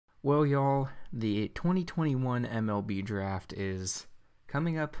Well, y'all, the 2021 MLB Draft is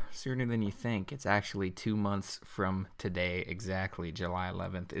coming up sooner than you think. It's actually 2 months from today, exactly. July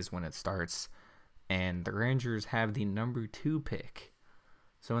 11th is when it starts, and the Rangers have the number 2 pick.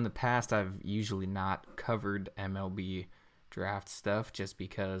 So in the past, I've usually not covered MLB Draft stuff just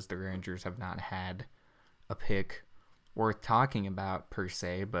because the Rangers have not had a pick worth talking about per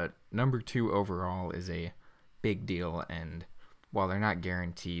se, but number 2 overall is a big deal, and while they're not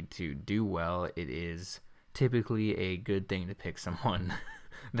guaranteed to do well, it is typically a good thing to pick someone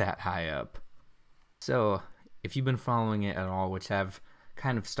that high up. So, if you've been following it at all, which I've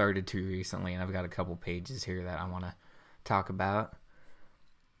kind of started to recently, and I've got a couple pages here that I want to talk about,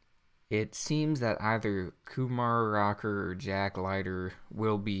 it seems that either Kumar Rocker or Jack Leiter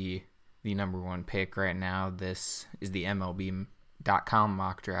will be the number 1 pick right now. This is the MLB.com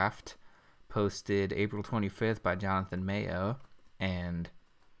mock draft, posted April 25th by Jonathan Mayo. And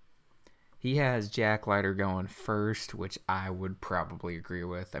he has Jack Leiter going first, which I would probably agree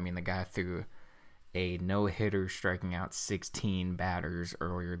with. I mean, the guy threw a no-hitter, striking out 16 batters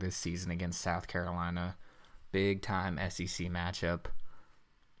earlier this season against South Carolina. Big-time SEC matchup.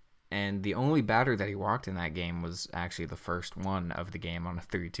 And the only batter that he walked in that game was actually the first one of the game on a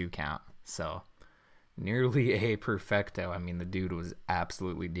 3-2 count. So, nearly a perfecto. I mean, the dude was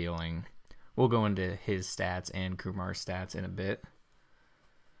absolutely dealing. We'll go into his stats and Kumar's stats in a bit.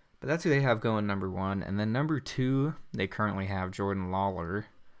 But that's who they have going number 1. And then number 2, they currently have Jordan Lawler.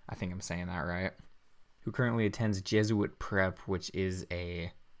 I think I'm saying that right. Who currently attends Jesuit Prep, which is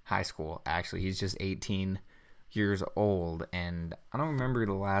a high school. Actually, he's just 18 years old. And I don't remember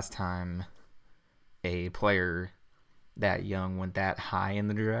the last time a player that young went that high in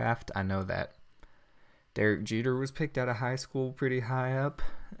the draft. I know that Derek Jeter was picked out of high school pretty high up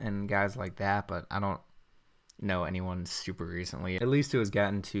and guys like that, but I don't know anyone super recently, at least who has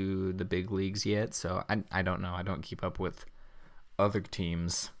gotten to the big leagues yet, so I don't know. I don't keep up with other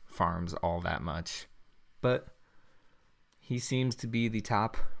teams' farms all that much. But he seems to be the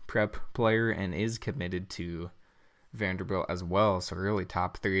top prep player and is committed to Vanderbilt as well, so really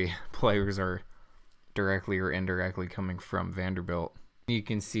top 3 players are directly or indirectly coming from Vanderbilt. You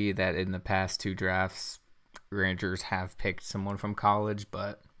can see that in the past 2 drafts, Rangers have picked someone from college,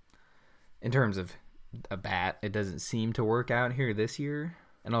 but in terms of a bat, it doesn't seem to work out here this year.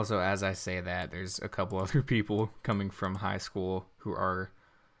 And also, as I say that, there's a couple other people coming from high school who are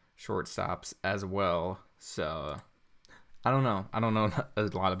shortstops as well. So, I don't know. I don't know a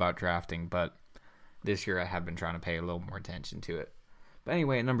lot about drafting, but this year I have been trying to pay a little more attention to it. But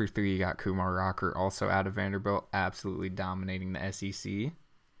anyway, at number 3, you got Kumar Rocker, also out of Vanderbilt, absolutely dominating the SEC.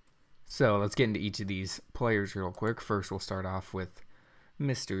 So let's get into each of these players real quick. First, we'll start off with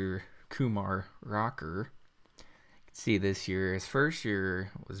Mr. Kumar Rocker. You can see this year, his first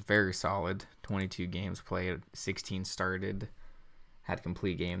year was very solid. 22 games played, 16 started, had a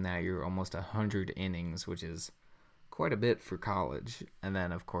complete game that year, almost 100 innings, which is quite a bit for college. And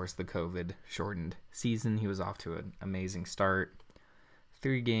then, of course, the COVID-shortened season, he was off to an amazing start.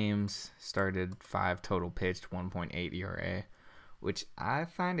 3 games, started 5 total pitched, 1.8 ERA. Which I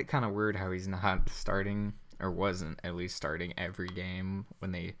find it kind of weird how he's not starting, or wasn't at least starting every game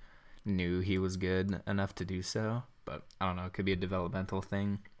when they knew he was good enough to do so. But I don't know, it could be a developmental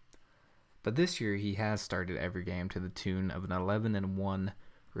thing. But this year he has started every game to the tune of an 11-1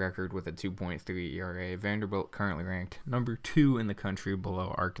 record with a 2.3 ERA. Vanderbilt currently ranked number 2 in the country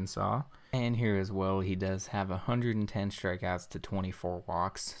below Arkansas. And here as well, he does have 110 strikeouts to 24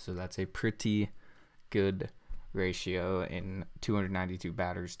 walks, so that's a pretty good ratio in 292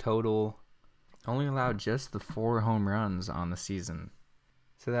 batters total. Only allowed just the 4 home runs on the season.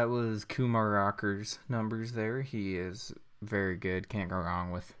 So that was Kumar Rocker's numbers there. He is very good. Can't go wrong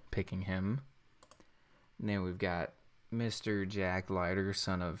with picking him. And then we've got Mr. Jack Leiter,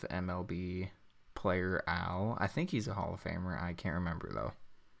 son of MLB player Al. I think he's a Hall of Famer. I can't remember though.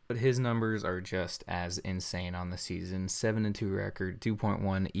 But his numbers are just as insane on the season. 7-2 record,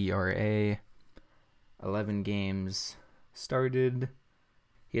 2.1 ERA. 11 games started.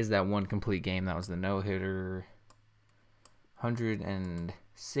 He has that 1 complete game. That was the no-hitter.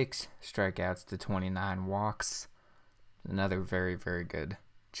 106 strikeouts to 29 walks. Another very, very good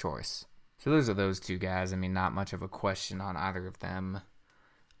choice. So those are those 2 guys. I mean, not much of a question on either of them.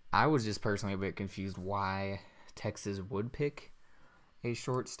 I was just personally a bit confused why Texas would pick a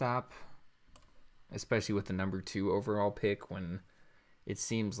shortstop, especially with the number 2 overall pick, when it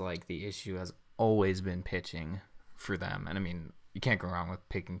seems like the issue has always been pitching for them. And I mean, you can't go wrong with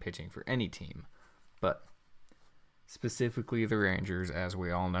picking pitching for any team, but specifically the Rangers, as we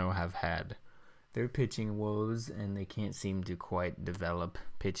all know, have had their pitching woes, and they can't seem to quite develop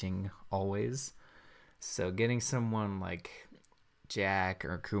pitching always. So getting someone like Jack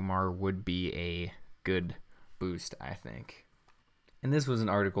or Kumar would be a good boost, I think. And this was an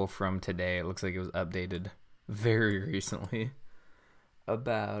article from today. It looks like it was updated very recently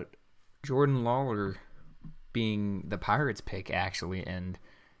about Jordan Lawler being the Pirates pick, actually, and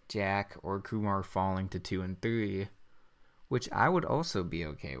Jack or Kumar falling to 2 and 3, which I would also be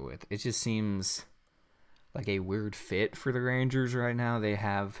okay with. It just seems like a weird fit for the Rangers right now. They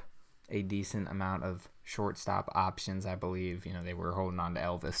have a decent amount of shortstop options, I believe. You know, they were holding on to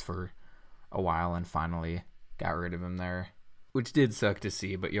Elvis for a while and finally got rid of him there, which did suck to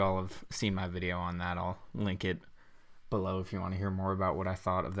see, but y'all have seen my video on that. I'll link it below if you want to hear more about what I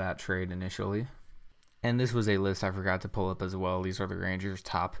thought of that trade initially. And this was a list I forgot to pull up as well. These are the Rangers'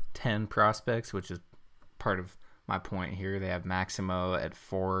 top 10 prospects, which is part of my point here. They have Maximo at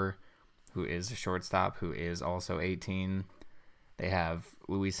 4, who is a shortstop, who is also 18. They have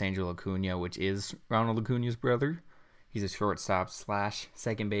Luis Angel Acuna, which is Ronald Acuna's brother. He's a shortstop /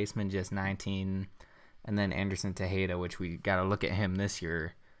 second baseman, just 19. And then Anderson Tejeda, which we got to look at him this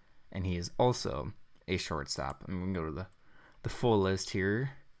year, and he is also a shortstop. And we can go to the full list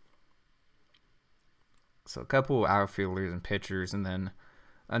here. So a couple outfielders and pitchers, and then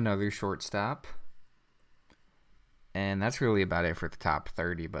another shortstop. And that's really about it for the top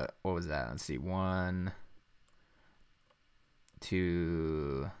 30. But what was that? Let's see. 1,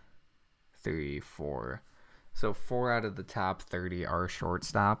 2, 3, 4. So 4 out of the top 30 are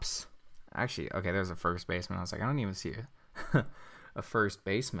shortstops. Actually, okay, there's a first baseman. I was like, I don't even see a first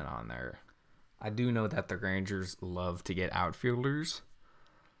baseman on there. I do know that the Rangers love to get outfielders.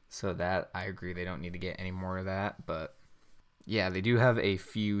 So that, I agree, they don't need to get any more of that. But yeah, they do have a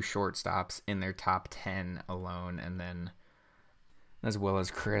few shortstops in their top 10 alone. And then as well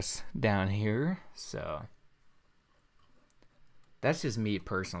as Chris down here. So that's just me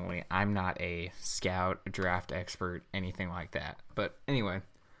personally. I'm not a scout, a draft expert, anything like that. But anyway,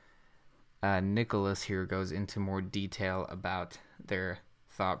 Nicholas here goes into more detail about their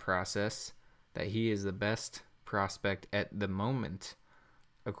thought process, that he is the best prospect at the moment,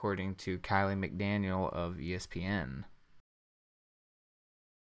 according to Kylie McDaniel of ESPN.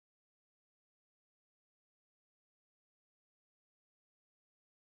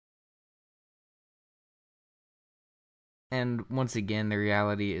 And once again, the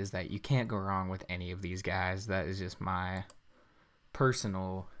reality is that you can't go wrong with any of these guys. That is just my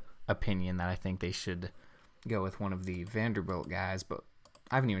personal opinion, that I think they should go with one of the Vanderbilt guys, but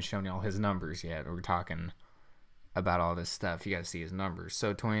I haven't even shown y'all his numbers yet. We're talking about all this stuff. You got to see his numbers.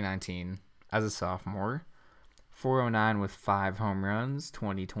 So 2019, as a sophomore, 409 with 5 home runs.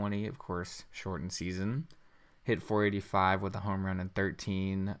 2020, of course, shortened season, hit 485 with a home run and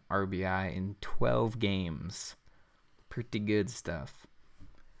 13 RBI in 12 games. Pretty good stuff.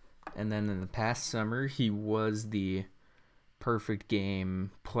 And then in the past summer, he was the perfect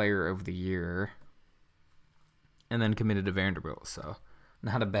game player of the year, and then committed to Vanderbilt. So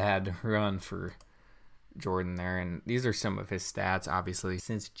not a bad run for Jordan there. And these are some of his stats. Obviously,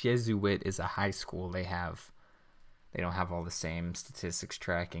 since Jesuit is a high school, they don't have all the same statistics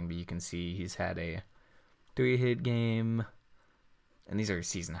tracking, but you can see he's had a 3-hit game, and these are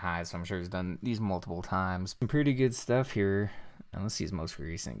season highs, so I'm sure he's done these multiple times. Some pretty good stuff here. And let's see his most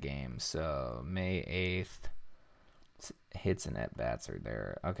recent game. So May 8th, hits and at-bats are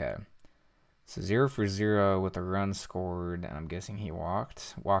there. Okay. So 0 for 0 with a run scored, and I'm guessing he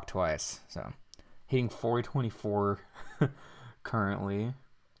walked twice. So hitting .424 currently.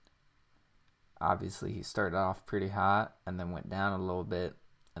 Obviously, he started off pretty hot and then went down a little bit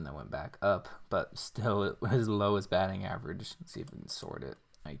and then went back up, but still his lowest batting average. Let's see if we can sort it.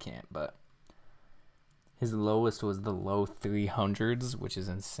 I can't, but his lowest was the low 300s, which is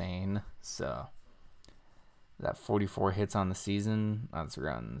insane. So that 44 hits on the season. That's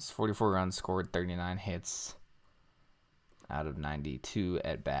runs. 44 runs scored, 39 hits out of 92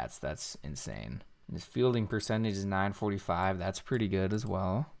 at-bats. That's insane. His fielding percentage is .945. That's pretty good as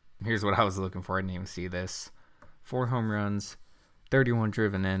well. Here's what I was looking for. I didn't even see this. 4 home runs, 31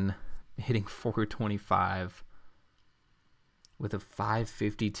 driven in, hitting .425 with a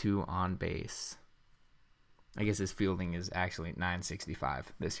 .552 on base. I guess his fielding is actually .965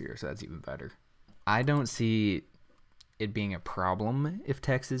 this year, so that's even better. I don't see it being a problem if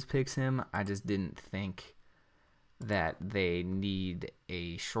Texas picks him. I just didn't think that they need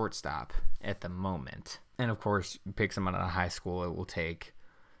a shortstop at the moment. And of course, you pick someone out of high school, it will take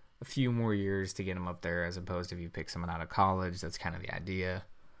a few more years to get him up there, as opposed to if you pick someone out of college. That's kind of the idea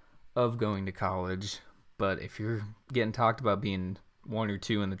of going to college. But if you're getting talked about being 1 or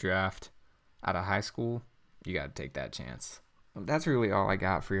 2 in the draft, out of high school, you got to take that chance. That's really all I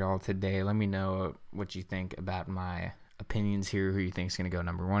got for y'all today. Let me know what you think about my opinions here, who you think is going to go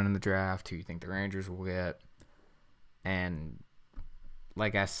number 1 in the draft, who you think the Rangers will get. And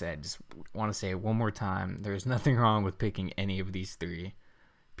like I said, just want to say it one more time, there's nothing wrong with picking any of these 3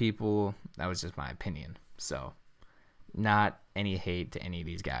 people. That was just my opinion. So not any hate to any of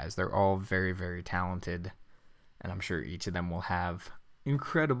these guys. They're all very, very talented, and I'm sure each of them will have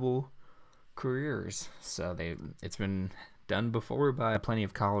incredible careers. So it's been done before by plenty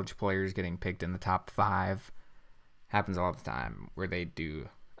of college players getting picked in the top 5. Happens all the time where they do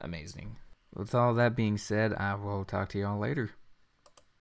amazing. With all that being said, I will talk to y'all later.